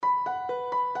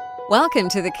Welcome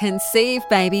to the Conceive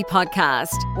Baby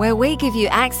podcast, where we give you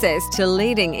access to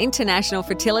leading international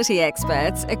fertility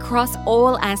experts across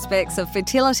all aspects of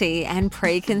fertility and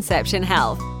preconception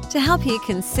health to help you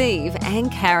conceive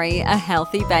and carry a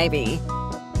healthy baby.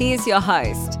 Here's your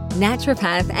host,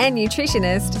 naturopath and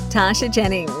nutritionist, Tasha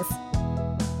Jennings.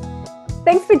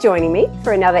 Thanks for joining me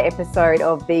for another episode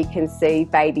of the Conceive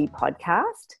Baby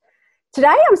podcast.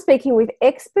 Today I'm speaking with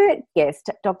expert guest,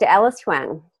 Dr Alice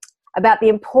Huang, about the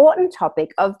important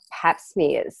topic of pap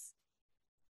smears.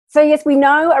 So yes, we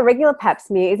know a regular pap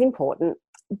smear is important,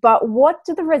 but what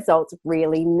do the results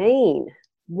really mean?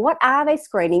 What are they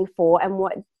screening for, and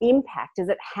what impact does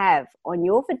it have on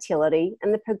your fertility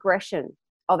and the progression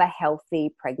of a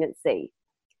healthy pregnancy?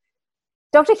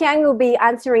 Dr Huang will be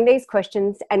answering these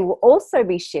questions and will also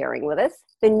be sharing with us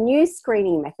the new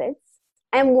screening methods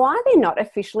and why they're not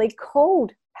officially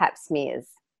called pap smears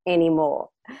anymore.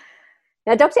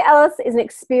 Now, Dr Alice is an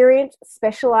experienced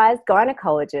specialised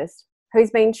gynaecologist who's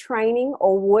been training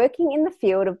or working in the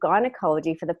field of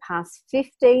gynaecology for the past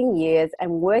 15 years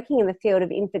and working in the field of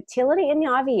infertility and the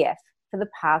IVF for the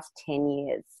past 10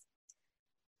 years.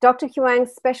 Dr Huang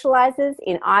specialises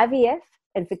in IVF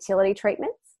and fertility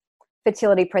treatments,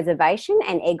 fertility preservation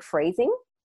and egg freezing,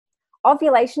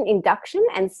 ovulation induction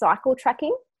and cycle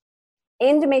tracking,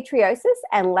 endometriosis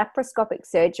and laparoscopic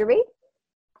surgery,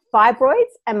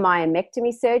 fibroids and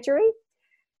myomectomy surgery,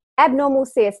 abnormal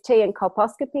CST and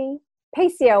colposcopy,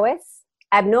 PCOS,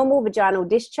 abnormal vaginal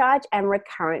discharge and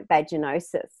recurrent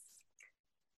vaginosis.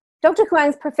 Dr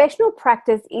Huang's professional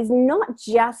practice is not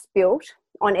just built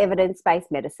on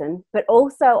evidence-based medicine, but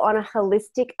also on a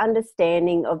holistic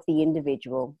understanding of the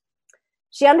individual.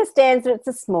 She understands that it's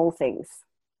the small things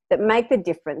that make the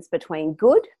difference between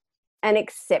good and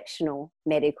exceptional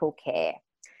medical care.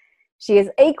 She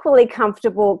is equally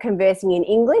comfortable conversing in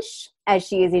English as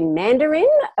she is in Mandarin,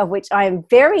 of which I am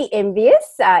very envious.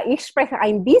 Ich spreche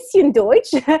ein bisschen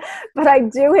Deutsch, but I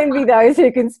do envy those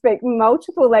who can speak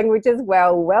multiple languages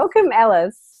well. Welcome,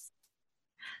 Alice.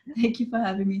 Thank you for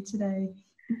having me today.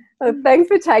 Well, thanks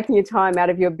for taking your time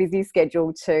out of your busy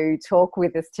schedule to talk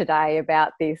with us today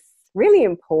about this really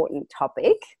important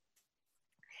topic.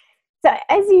 So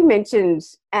as you mentioned,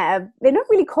 they're not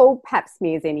really called pap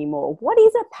smears anymore. What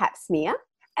is a pap smear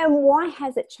and why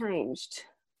has it changed?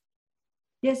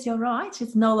 Yes, you're right.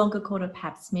 It's no longer called a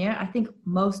pap smear. I think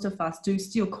most of us do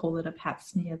still call it a pap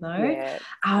smear though.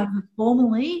 Yeah.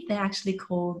 Formerly, they're actually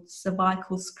called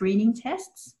cervical screening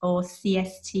tests, or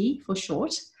CST for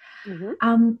short.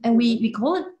 Mm-hmm. And we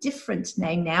call it a different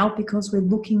name now because we're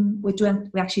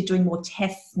actually doing more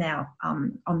tests now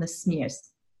on the smears.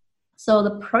 So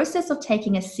the process of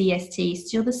taking a CST is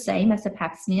still the same as a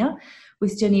pap smear. We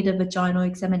still need a vaginal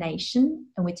examination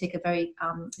and we take a very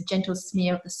gentle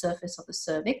smear of the surface of the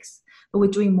cervix, but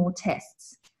we're doing more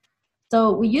tests.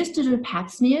 So we used to do pap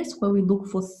smears where we look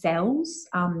for cells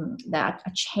that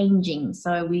are changing.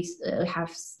 So we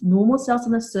have normal cells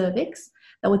on the cervix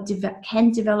that can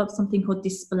develop something called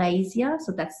dysplasia.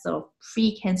 So that's sort of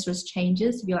precancerous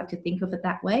changes, if you like to think of it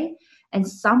that way. And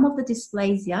some of the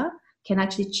dysplasia can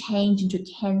actually change into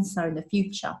cancer in the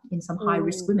future in some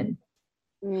high-risk women.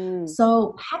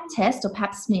 So pap tests or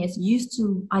pap smears used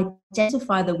to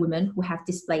identify the women who have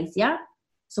dysplasia,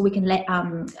 so we can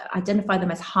identify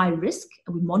them as high risk,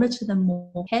 and we monitor them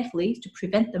more carefully to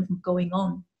prevent them from going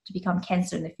on to become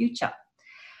cancer in the future.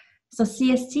 So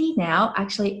CST now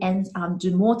actually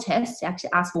do more tests to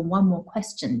actually ask for one more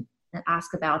question and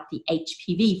ask about the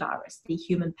HPV virus, the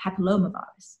human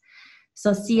papillomavirus.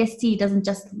 So CST doesn't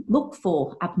just look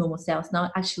for abnormal cells, now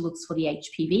it actually looks for the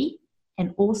HPV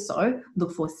and also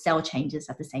look for cell changes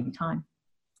at the same time.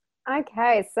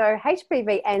 Okay, so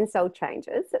HPV and cell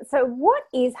changes. So what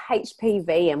is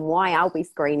HPV and why are we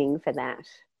screening for that?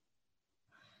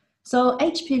 So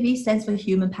HPV stands for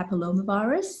human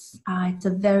papillomavirus. It's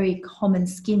a very common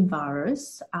skin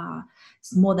virus.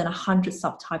 It's more than 100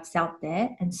 subtypes out there,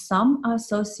 and some are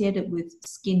associated with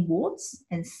skin warts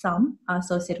and some are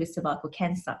associated with cervical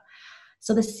cancer.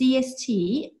 So the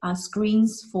CST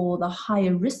screens for the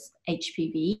higher risk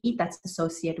HPV that's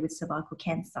associated with cervical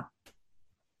cancer.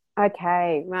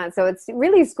 Okay, right. So it's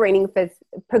really screening for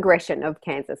progression of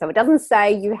cancer. So it doesn't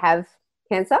say you have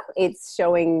cancer, it's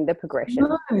showing the progression.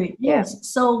 No, yes. Yeah.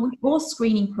 So with all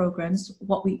screening programs,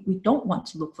 what we don't want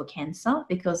to look for cancer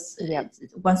because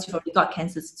once you've already got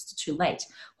cancer, it's too late.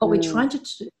 What we're trying to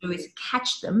do is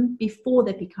catch them before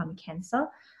they become cancer.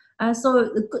 So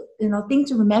the good, thing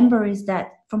to remember is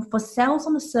that for cells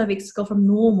on the cervix to go from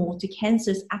normal to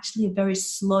cancer is actually a very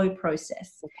slow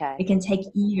process. Okay. It can take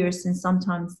years and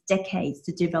sometimes decades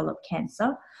to develop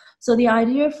cancer. So the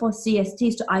idea for CST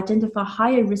is to identify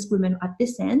higher risk women at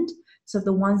this end. So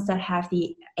the ones that have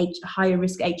the higher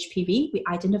risk HPV, we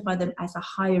identify them as a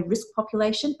higher risk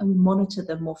population and we monitor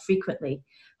them more frequently.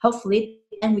 Hopefully,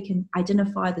 then we can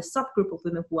identify the subgroup of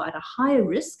women who are at a higher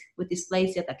risk with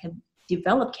dysplasia that can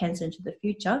develop cancer into the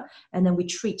future, and then we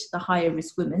treat the higher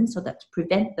risk women so that to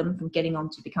prevent them from getting on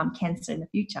to become cancer in the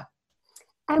future.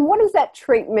 And what does that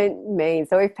treatment mean?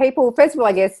 So if people, first of all,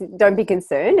 I guess, don't be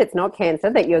concerned, it's not cancer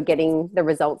that you're getting the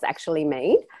results actually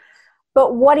mean.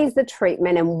 But what is the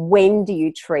treatment and when do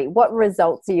you treat? What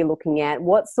results are you looking at?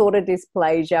 What sort of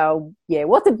dysplasia? Yeah,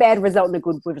 what's a bad result and a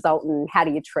good result, and how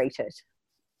do you treat it?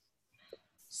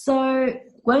 So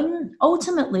when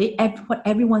ultimately what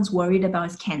everyone's worried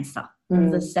about is cancer,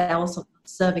 the cells of the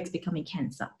cervix becoming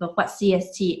cancer. But what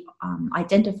CST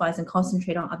identifies and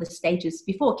concentrate on are the stages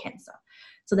before cancer.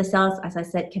 So the cells, as I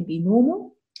said, can be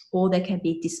normal or they can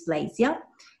be dysplasia.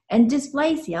 And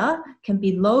dysplasia can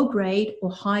be low grade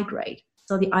or high grade.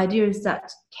 So the idea is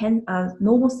that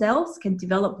normal cells can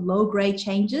develop low grade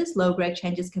changes. Low grade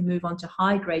changes can move on to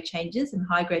high grade changes, and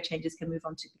high grade changes can move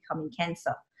on to becoming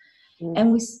cancer.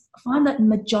 And we find that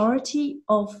majority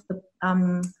of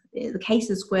the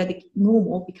cases where the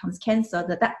normal becomes cancer,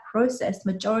 that process,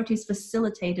 majority is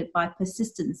facilitated by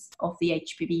persistence of the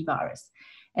HPV virus.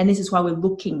 And this is why we're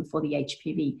looking for the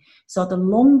HPV. So the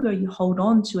longer you hold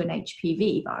on to an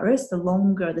HPV virus, the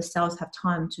longer the cells have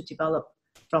time to develop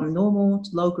from normal to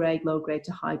low grade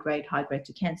to high grade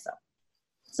to cancer.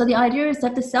 So the idea is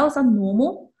that the cells are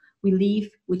normal.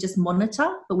 We just monitor,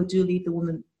 but we do leave the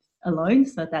woman alone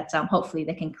so that hopefully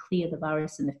they can clear the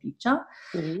virus in the future.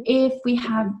 If we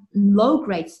have low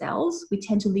grade cells, we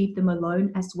tend to leave them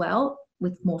alone as well,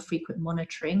 with more frequent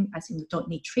monitoring, as in we don't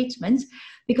need treatment,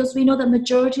 because we know that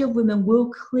majority of women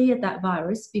will clear that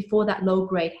virus before that low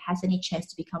grade has any chance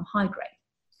to become high grade.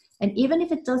 And even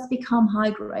if it does become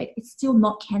high grade, it's still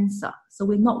not cancer. So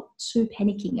we're not too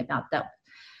panicking about that.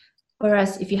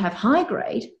 Whereas if you have high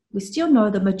grade, we still know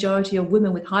the majority of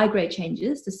women with high grade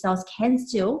changes, the cells can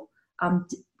still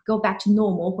go back to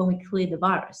normal when we clear the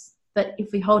virus. But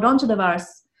if we hold on to the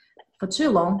virus for too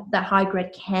long, that high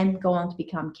grade can go on to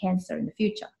become cancer in the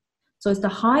future. So it's the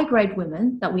high grade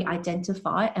women that we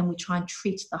identify, and we try and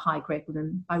treat the high grade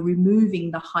women by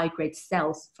removing the high grade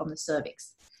cells from the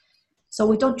cervix. So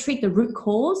we don't treat the root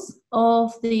cause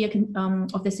of the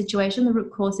situation. The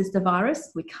root cause is the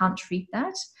virus. We can't treat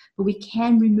that, but we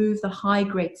can remove the high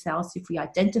grade cells if we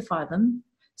identify them,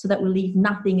 so that we leave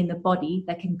nothing in the body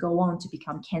that can go on to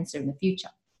become cancer in the future.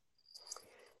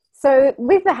 So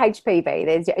with the HPV,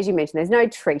 as you mentioned, there's no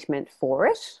treatment for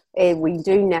it. We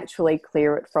do naturally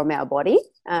clear it from our body.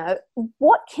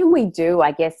 What can we do,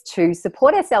 I guess, to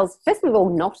support ourselves? First of all,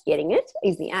 not getting it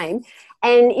is the aim.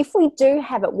 And if we do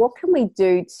have it, what can we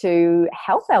do to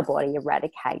help our body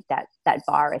eradicate that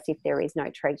virus if there is no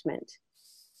treatment?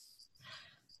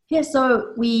 Yeah,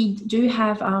 so we do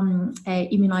have an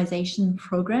immunization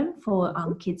program for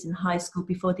kids in high school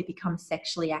before they become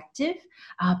sexually active,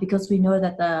 because we know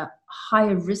that the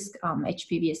higher risk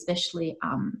HPV especially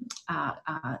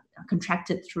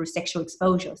contracted through sexual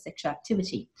exposure, sexual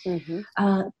activity.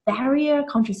 Barrier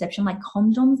contraception like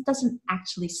condoms doesn't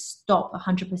actually stop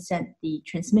 100% the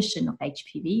transmission of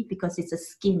HPV because it's a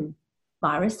skin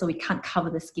virus, so we can't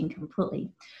cover the skin completely.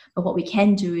 But what we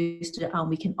can do is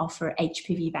we can offer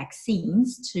HPV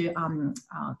vaccines to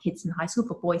kids in high school,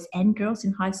 for boys and girls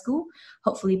in high school,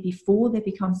 hopefully before they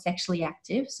become sexually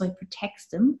active, so it protects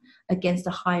them against a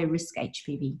higher risk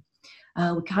HPV.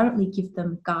 We currently give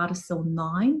them Gardasil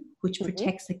 9, which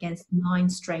protects against 9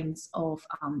 strains of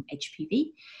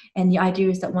HPV. And the idea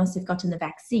is that once they've gotten the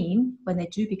vaccine, when they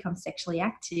do become sexually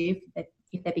active, that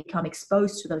if they become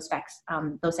exposed to those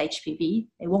HPV,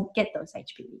 they won't get those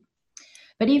HPV.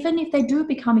 But even if they do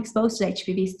become exposed to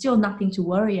HPV, still nothing to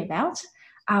worry about.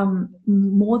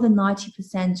 More than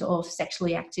 90% of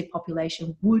sexually active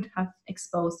population would have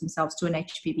exposed themselves to an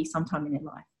HPV sometime in their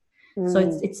life. So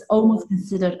it's almost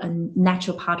considered a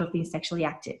natural part of being sexually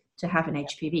active to have an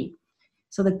HPV.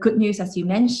 So the good news, as you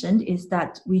mentioned, is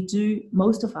that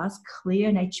most of us clear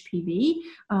an HPV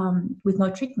with no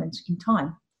treatment in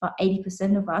time. About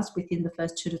 80% of us within the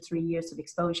first 2 to 3 years of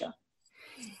exposure.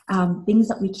 Things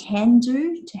that we can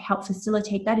do to help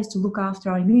facilitate that is to look after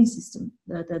our immune system.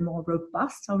 The more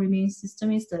robust our immune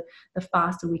system is, the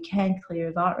faster we can clear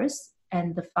a virus.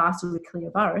 And the faster we clear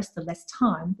a virus, the less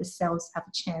time the cells have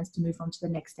a chance to move on to the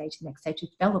next stage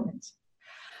of development.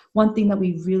 One thing that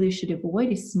we really should avoid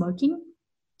is smoking.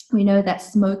 we know that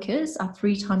smokers are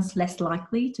 3 times less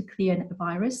likely to clear the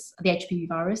HPV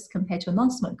virus, compared to a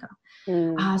non-smoker.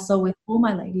 So with all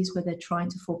my ladies, whether they're trying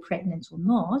to fall pregnant or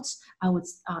not, I would,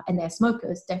 and they're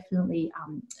smokers, definitely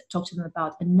talk to them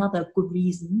about another good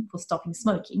reason for stopping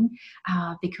smoking,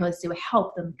 because it will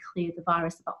help them clear the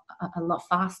virus a lot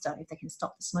faster if they can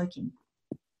stop the smoking.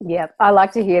 Yeah, I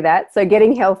like to hear that. So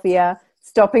getting healthier,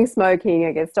 stopping smoking,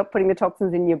 I guess, stop putting the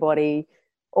toxins in your body,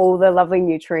 all the lovely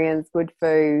nutrients, good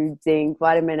food, zinc,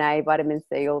 vitamin A, vitamin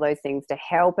C, all those things to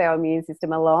help our immune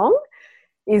system along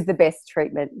is the best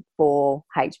treatment for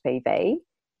HPV.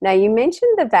 Now, you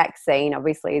mentioned the vaccine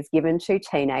obviously is given to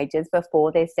teenagers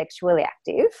before they're sexually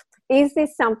active. Is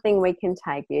this something we can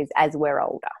take as we're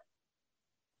older?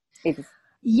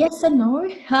 Yes and no.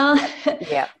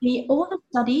 Yeah. All the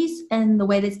studies and the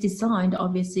way that's designed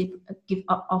obviously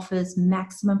offers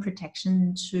maximum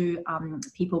protection to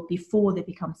people before they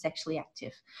become sexually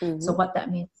active. So what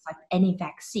that means, like any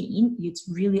vaccine, it's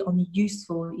really only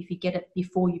useful if you get it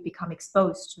before you become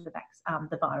exposed to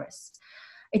the virus.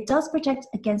 It does protect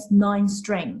against 9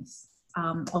 strains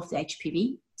of the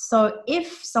HPV. So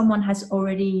if someone has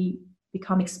already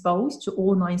become exposed to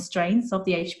all 9 strains of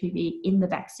the HPV in the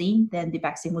vaccine, then the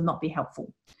vaccine will not be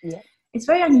helpful. Yeah. It's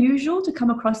very unusual to come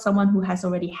across someone who has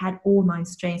already had all 9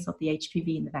 strains of the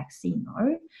HPV in the vaccine,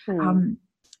 though.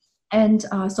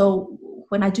 So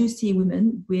when I do see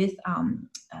women with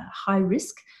high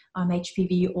risk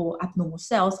HPV or abnormal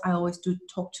cells, I always do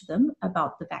talk to them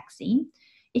about the vaccine.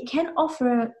 It can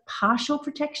offer partial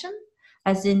protection,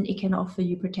 as in it can offer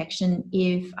you protection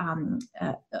if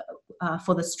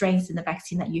for the strains in the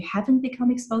vaccine that you haven't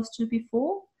become exposed to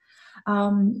before.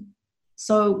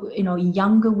 So,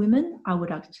 younger women,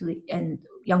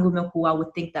 young women who I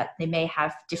would think that they may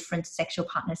have different sexual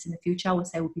partners in the future, I would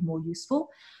say would be more useful.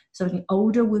 So the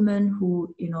older women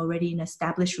who, already in an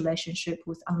established relationship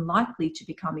who's unlikely to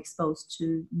become exposed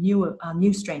to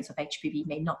new strains of HPV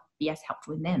may not be as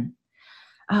helpful in them.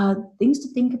 Things to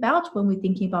think about when we're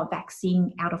thinking about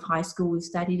vaccine out of high school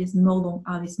is that it is not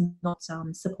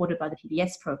supported by the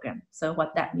PBS program. So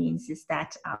what that means is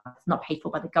that it's not paid for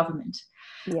by the government.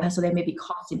 Yeah. So there may be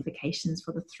cost implications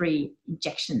for the 3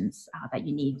 injections that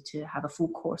you need to have a full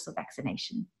course of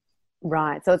vaccination.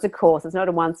 Right. So it's a course. It's not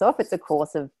a once-off. It's a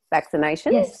course of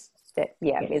vaccination. Yes. That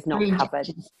is not 3 covered.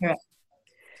 Correct.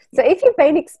 So if you've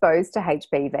been exposed to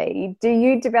HPV, do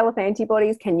you develop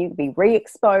antibodies? Can you be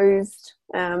re-exposed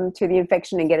to the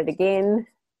infection and get it again?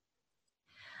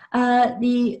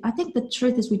 I think the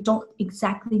truth is we don't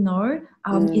exactly know.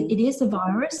 It is a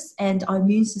virus, and our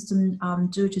immune system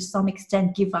do to some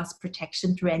extent give us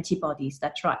protection through antibodies.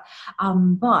 That's right.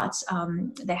 But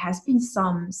there has been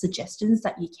some suggestions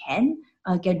that you can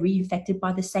get reinfected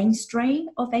by the same strain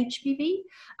of HPV,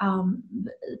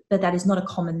 but that is not a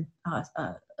common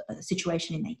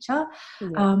situation in nature.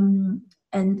 Yeah.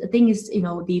 And the thing is,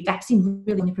 the vaccine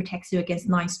really only protects you against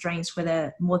 9 strains, where there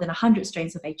are more than 100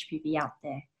 strains of HPV out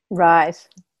there. Right.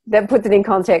 That puts it in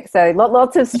context. So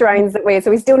lots of strains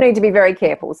so we still need to be very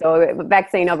careful. So a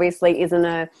vaccine obviously isn't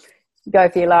a go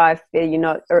for your life. You're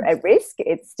not at risk.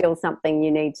 It's still something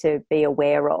you need to be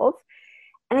aware of.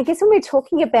 And I guess when we're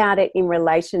talking about it in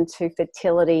relation to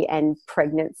fertility and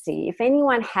pregnancy, if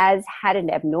anyone has had an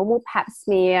abnormal pap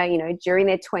smear, during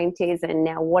their 20s and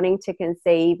now wanting to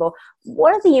conceive, or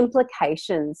what are the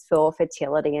implications for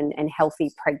fertility and healthy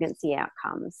pregnancy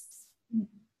outcomes?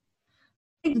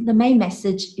 I think the main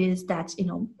message is that,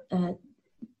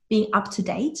 being up to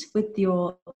date with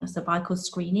your cervical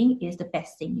screening is the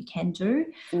best thing you can do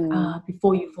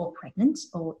before you fall pregnant,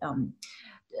 or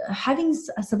having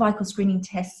a cervical screening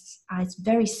test is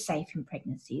very safe in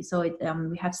pregnancy. So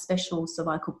we have special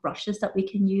cervical brushes that we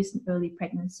can use in early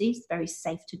pregnancy. It's very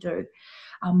safe to do.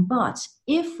 But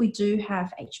if we do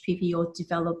have HPV or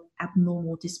develop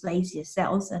abnormal dysplasia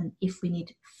cells, and if we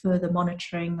need further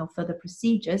monitoring or further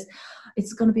procedures,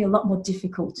 it's going to be a lot more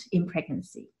difficult in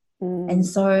pregnancy. And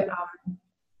so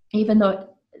even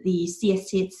though the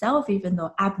CST itself, even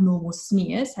though abnormal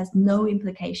smears, has no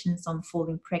implications on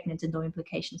falling pregnant and no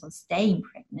implications on staying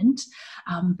pregnant,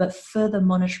 but further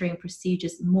monitoring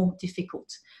procedures more difficult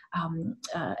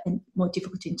and more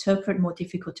difficult to interpret, more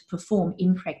difficult to perform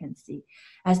in pregnancy.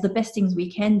 As the best things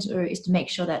we can do is to make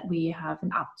sure that we have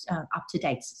an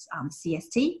up-to-date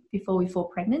CST before we fall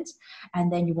pregnant,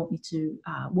 and then you won't need to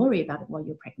worry about it while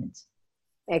you're pregnant.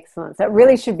 Excellent. So it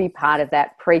really should be part of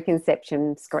that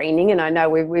preconception screening. And I know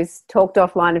we've talked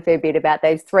offline a fair bit about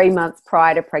those 3 months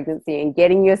prior to pregnancy and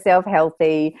getting yourself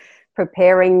healthy,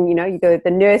 preparing,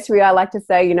 the nursery, I like to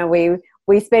say, we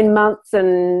we spend months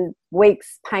and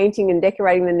weeks painting and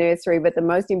decorating the nursery, but the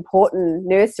most important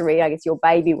nursery, I guess, your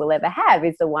baby will ever have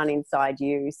is the one inside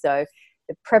you. So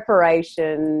the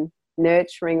preparation,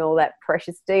 nurturing all that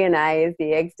precious DNA as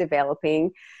the egg's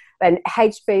developing, and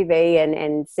HPV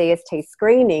and CST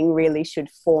screening really should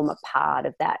form a part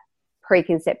of that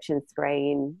preconception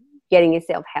screen, getting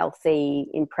yourself healthy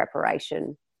in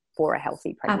preparation for a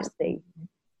healthy pregnancy. Absolutely.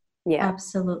 Yeah,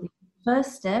 absolutely.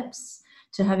 First steps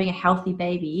to having a healthy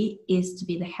baby is to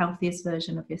be the healthiest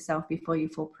version of yourself before you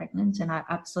fall pregnant. And I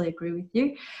absolutely agree with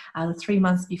you. 3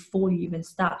 months before you even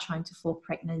start trying to fall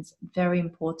pregnant is very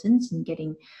important in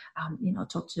getting,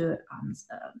 talk to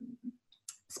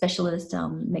specialist,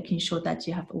 making sure that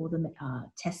you have all the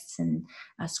tests and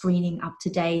screening up to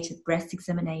date, breast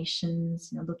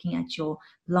examinations, looking at your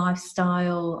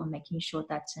lifestyle, making sure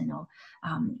that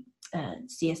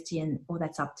CST and all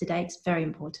that's up to date. It's very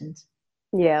important.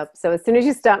 Yeah. So as soon as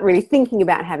you start really thinking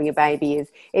about having a baby,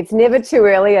 it's never too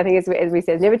early. I think as we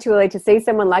said, it's never too early to see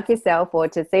someone like yourself or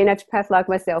to see a naturopath like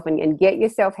myself and get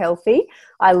yourself healthy.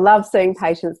 I love seeing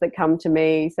patients that come to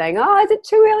me saying, oh, is it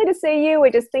too early to see you?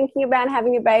 We're just thinking about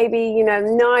having a baby.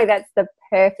 No, that's the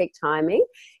perfect timing.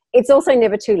 It's also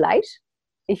never too late.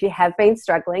 If you have been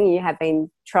struggling and you have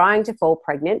been trying to fall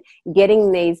pregnant,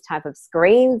 getting these type of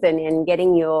screens and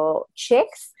getting your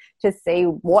checks to see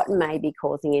what may be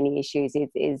causing any issues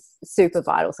is super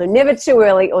vital. So never too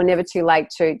early or never too late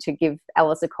to give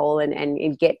Alice a call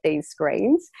and get these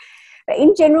screens. But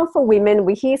in general for women,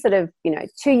 we hear sort of,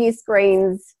 2-year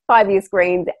screens, 5-year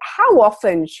screens. How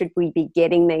often should we be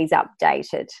getting these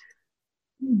updated?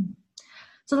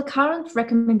 So the current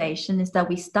recommendation is that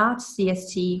we start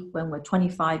CST when we're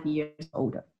 25 years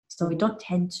older. So we don't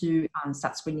tend to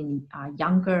start screening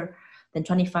younger than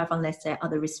 25 unless there are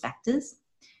other risk factors.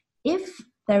 If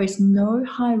there is no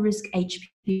high-risk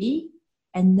HPV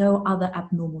and no other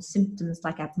abnormal symptoms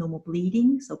like abnormal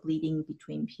bleeding, so bleeding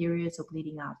between periods or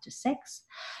bleeding after sex,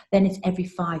 then it's every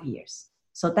 5 years.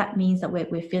 So that means that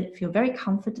we feel very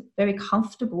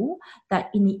comfortable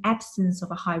that in the absence of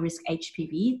a high-risk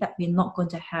HPV, that we're not going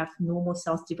to have normal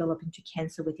cells develop into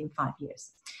cancer within 5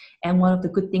 years. And one of the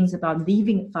good things about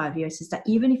leaving at 5 years is that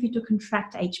even if you do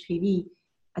contract HPV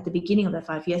at the beginning of the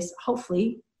 5 years,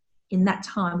 hopefully in that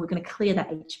time, we're going to clear that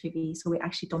HPV. So we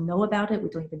actually don't know about it. We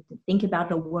don't even think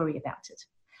about it or worry about it.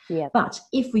 Yeah. But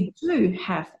if we do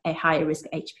have a higher risk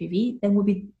HPV, then we'll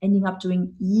be ending up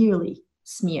doing yearly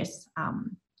smears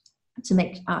to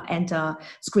make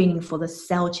screening for the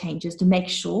cell changes to make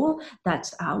sure that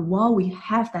while we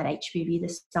have that HPV,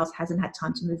 the cells hasn't had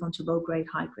time to move on to low grade,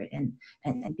 high grade,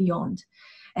 and beyond.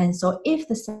 And so if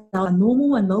the cells are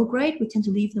normal and low grade, we tend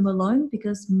to leave them alone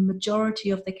because majority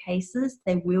of the cases,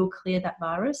 they will clear that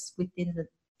virus within the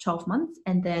 12 months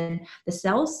and then the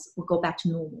cells will go back to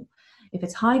normal. If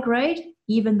it's high grade,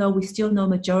 even though we still know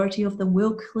majority of them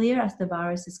will clear as the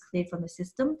virus is cleared from the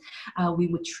system, we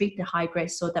would treat the high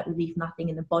grade so that we leave nothing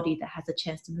in the body that has a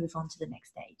chance to move on to the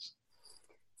next stage.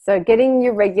 So getting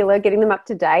them up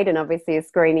to date, and obviously a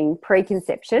screening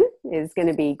preconception is going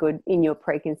to be good in your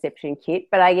preconception kit.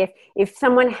 But I guess if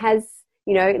someone has,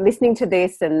 listening to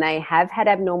this and they have had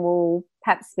abnormal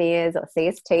pap smears or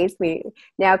CSTs, we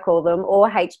now call them,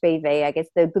 or HPV, I guess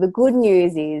the good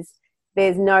news is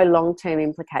there's no long-term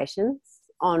implications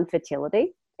on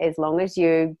fertility as long as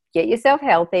you get yourself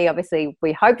healthy. Obviously,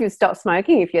 we hope you stop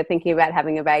smoking if you're thinking about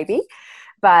having a baby.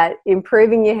 But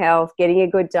improving your health, getting a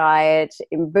good diet,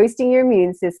 boosting your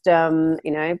immune system,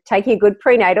 taking a good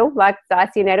prenatal, like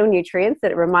isocyanate nutrients.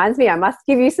 That reminds me, I must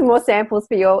give you some more samples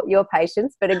for your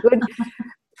patients, but a good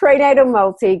prenatal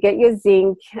multi, get your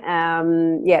zinc,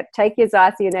 take your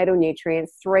isocyanate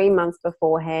nutrients 3 months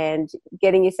beforehand,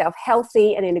 getting yourself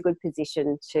healthy and in a good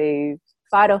position to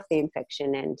fight off the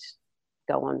infection and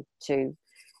go on to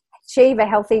achieve a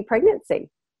healthy pregnancy,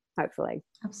 hopefully.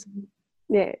 Absolutely.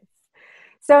 Yes.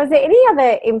 So is there any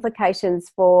other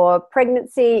implications for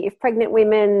pregnancy? If pregnant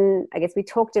women, I guess we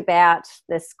talked about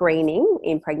the screening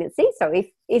in pregnancy. So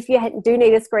if you do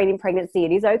need a screen in pregnancy,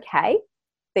 it is okay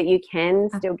that you can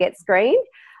still get screened,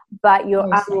 but you're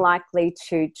unlikely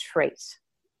to treat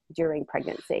during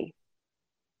pregnancy.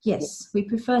 Yes, we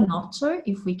prefer not to.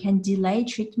 If we can delay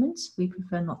treatment, we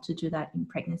prefer not to do that in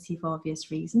pregnancy for obvious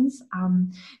reasons.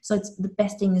 So it's the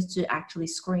best thing is to actually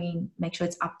screen, make sure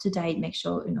it's up to date, make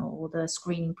sure all the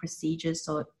screening procedures.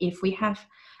 So if we have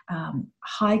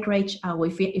high grade, or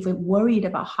if we're worried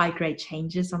about high grade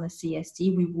changes on the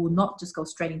CST, we will not just go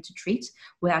straight into treat.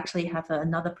 We actually have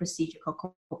another procedure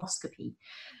called colposcopy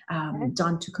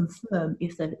done to confirm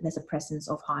if there's a presence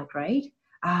of high grade.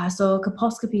 So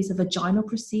colposcopy is a vaginal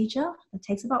procedure. It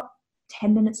takes about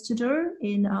 10 minutes to do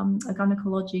in a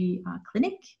gynaecology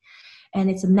clinic, and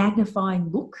it's a magnifying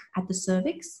look at the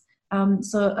cervix.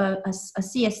 So a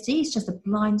CST is just a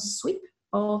blind sweep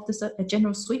of a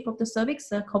general sweep of the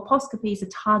cervix. A colposcopy is a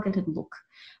targeted look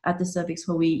at the cervix,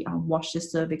 where we wash the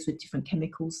cervix with different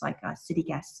chemicals like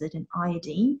acetic acid and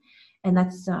iodine, and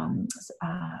that's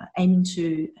aiming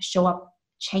to show up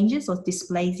changes or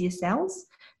dysplasia cells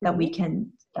that we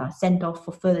can send off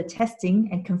for further testing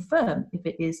and confirm if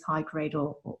it is high grade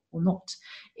or not.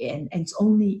 And it's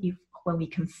only when we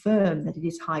confirm that it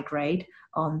is high grade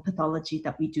on pathology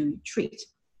that we do treat.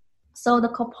 So the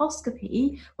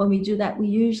colposcopy, when we do that, we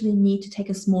usually need to take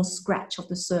a small scratch of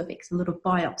the cervix, a little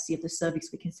biopsy of the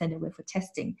cervix we can send away for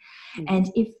testing.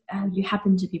 And if you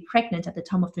happen to be pregnant at the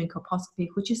time of doing colposcopy,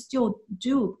 which is still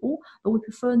doable, but we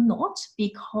prefer not,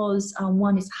 because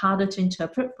one, is harder to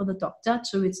interpret for the doctor,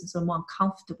 two, it's more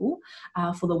uncomfortable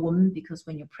for the woman, because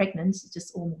when you're pregnant, it's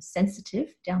just almost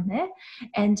sensitive down there.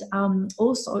 And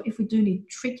also, if we do need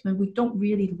treatment, we don't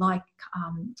really like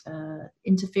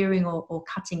interfering or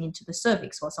cutting into the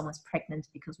cervix while someone's pregnant,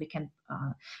 because we can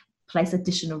place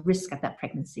additional risk at that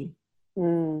pregnancy.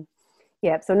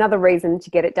 Yeah, so another reason to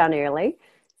get it done early.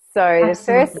 So Absolutely. The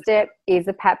first step is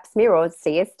a pap smear, or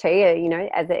CST,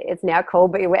 as it's now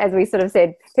called, but as we sort of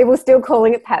said, people are still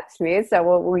calling it pap smear,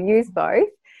 so we'll use both.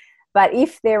 But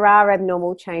if there are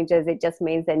abnormal changes, it just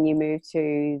means then you move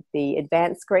to the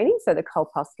advanced screening, so the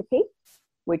colposcopy,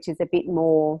 which is a bit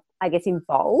more, I guess,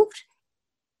 involved.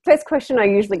 First question I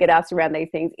usually get asked around these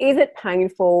things: is it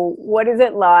painful? What is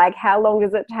it like? How long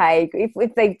does it take?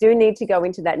 If they do need to go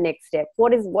into that next step,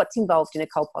 what's involved in a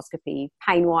colposcopy,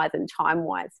 pain-wise and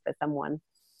time-wise, for someone?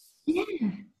 Yeah.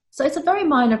 So it's a very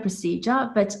minor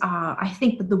procedure, but I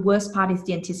think that the worst part is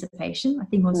the anticipation. I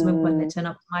think most women, when they turn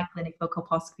up to my clinic for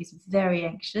colposcopy, is very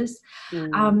anxious.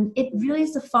 It really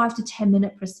is a 5 to 10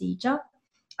 minute procedure.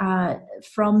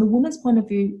 From the woman's point of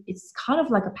view, it's kind of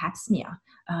like a pap smear.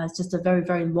 It's just a very,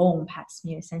 very long pap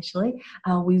smear, essentially.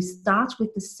 We start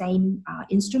with the same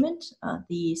instrument,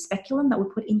 the speculum that we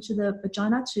put into the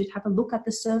vagina to have a look at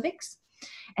the cervix.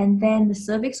 And then the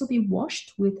cervix will be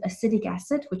washed with acetic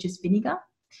acid, which is vinegar.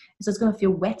 So it's going to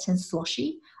feel wet and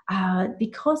sloshy.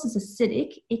 Because it's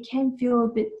acidic, it can feel a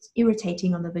bit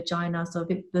irritating on the vagina, so a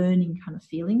bit burning kind of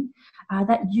feeling.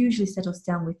 That usually settles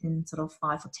down within sort of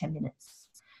 5 or 10 minutes.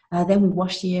 Then we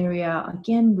wash the area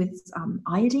again with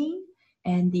iodine,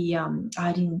 and the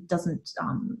iodine doesn't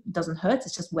hurt.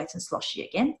 It's just wet and sloshy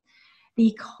again.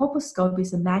 The colposcope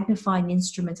is a magnifying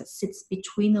instrument that sits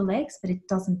between the legs, but it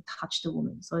doesn't touch the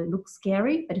woman. So it looks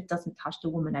scary, but it doesn't touch the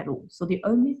woman at all. So the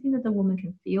only thing that the woman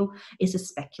can feel is a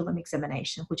speculum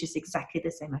examination, which is exactly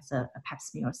the same as a pap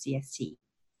smear or CST.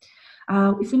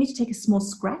 If we need to take a small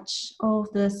scratch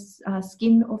of the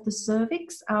skin of the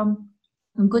cervix,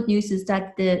 and good news is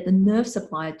that the nerve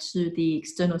supply to the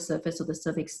external surface of the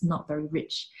cervix is not very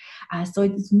rich. So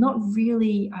it's not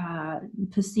really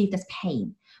perceived as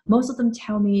pain. Most of them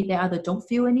tell me they either don't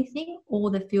feel anything,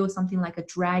 or they feel something like a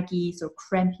draggy, sort of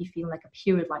crampy feeling, like a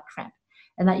period-like cramp.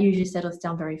 And that usually settles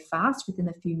down very fast, within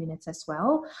a few minutes as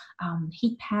well.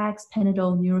 Heat packs,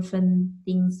 Panadol, Nurofen,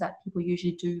 things that people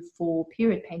usually do for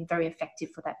period pain, very effective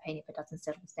for that pain if it doesn't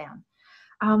settle down.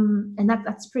 And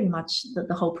that's pretty much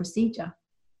the whole procedure.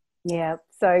 Yeah,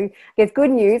 so there's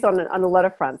good news on a lot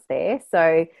of fronts there.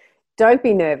 So don't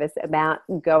be nervous about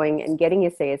going and getting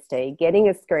your CST, getting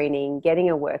a screening, getting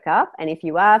a workup. And if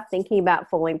you are thinking about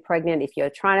falling pregnant, if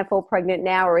you're trying to fall pregnant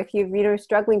now, or if you're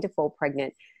struggling to fall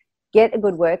pregnant, get a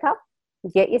good workup,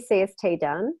 get your CST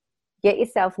done, get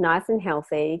yourself nice and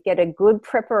healthy, get a good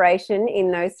preparation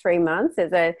in those 3 months.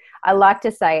 I like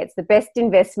to say, it's the best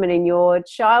investment in your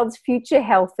child's future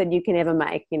health that you can ever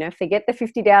make. Forget the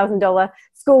 $50,000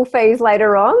 school fees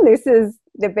later on. This is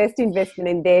the best investment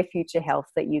in their future health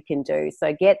that you can do.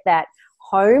 So get that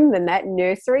home and that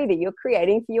nursery that you're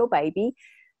creating for your baby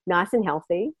nice and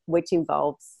healthy, which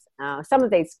involves some of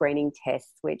these screening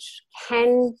tests, which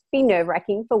can be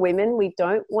nerve-wracking for women. We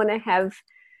don't want to have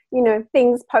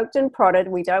things poked and prodded.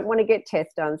 We don't want to get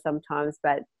tests done sometimes,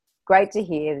 but great to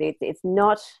hear that it's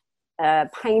not a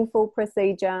painful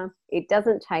procedure. It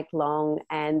doesn't take long,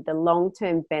 and the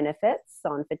long-term benefits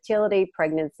on fertility,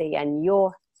 pregnancy, and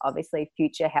your obviously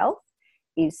future health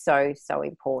is so, so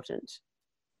important.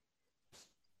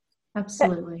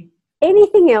 Absolutely.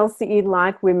 Anything else that you'd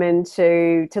like women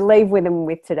to leave with them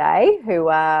with today, who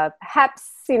are perhaps,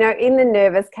 in the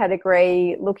nervous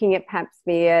category, looking at pap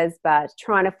smears, but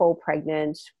trying to fall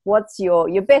pregnant? What's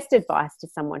your best advice to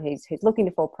someone who's looking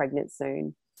to fall pregnant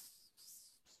soon?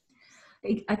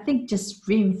 I think just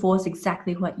reinforce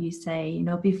exactly what you say.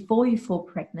 Before you fall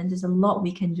pregnant, there's a lot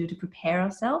we can do to prepare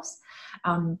ourselves.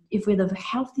 If we're the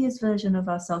healthiest version of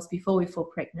ourselves before we fall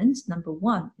pregnant, number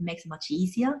one, it makes it much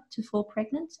easier to fall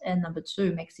pregnant, and number two,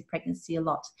 it makes the pregnancy a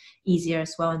lot easier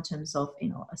as well in terms of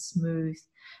a smooth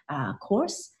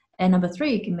course. And number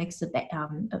three, it makes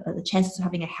the chances of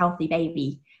having a healthy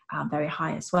baby very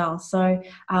high as well. So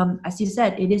as you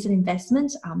said, it is an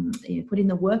investment. You put in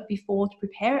the work before to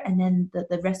prepare, and then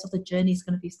the rest of the journey is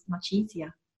going to be much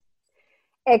easier.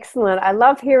 Excellent. I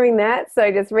love hearing that.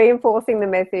 So just reinforcing the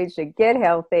message to get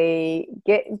healthy,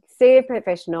 see a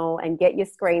professional and get your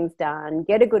screens done,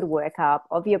 get a good workup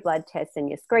of your blood tests and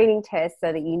your screening tests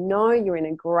so that you're in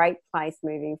a great place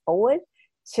moving forward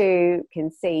to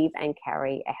conceive and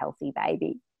carry a healthy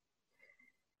baby.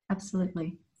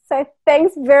 Absolutely. So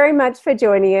thanks very much for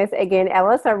joining us again,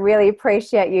 Alice. I really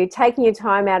appreciate you taking your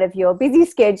time out of your busy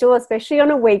schedule, especially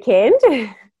on a weekend.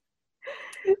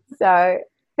 So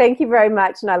thank you very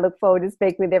much, and I look forward to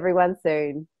speaking with everyone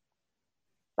soon.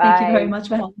 Bye. Thank you very much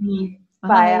for having me.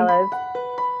 Bye, Alice.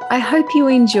 I hope you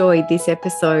enjoyed this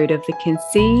episode of the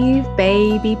Conceive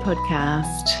Baby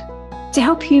podcast. To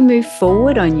help you move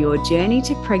forward on your journey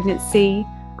to pregnancy,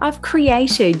 I've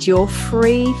created your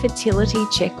free fertility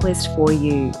checklist for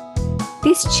you.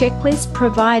 This checklist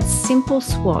provides simple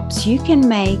swaps you can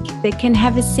make that can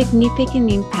have a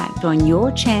significant impact on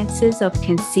your chances of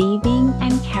conceiving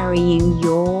and carrying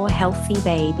your healthy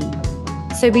baby.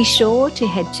 So be sure to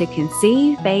head to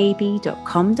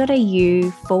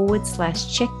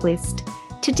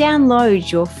conceivebaby.com.au/checklist to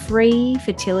download your free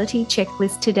fertility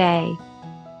checklist today.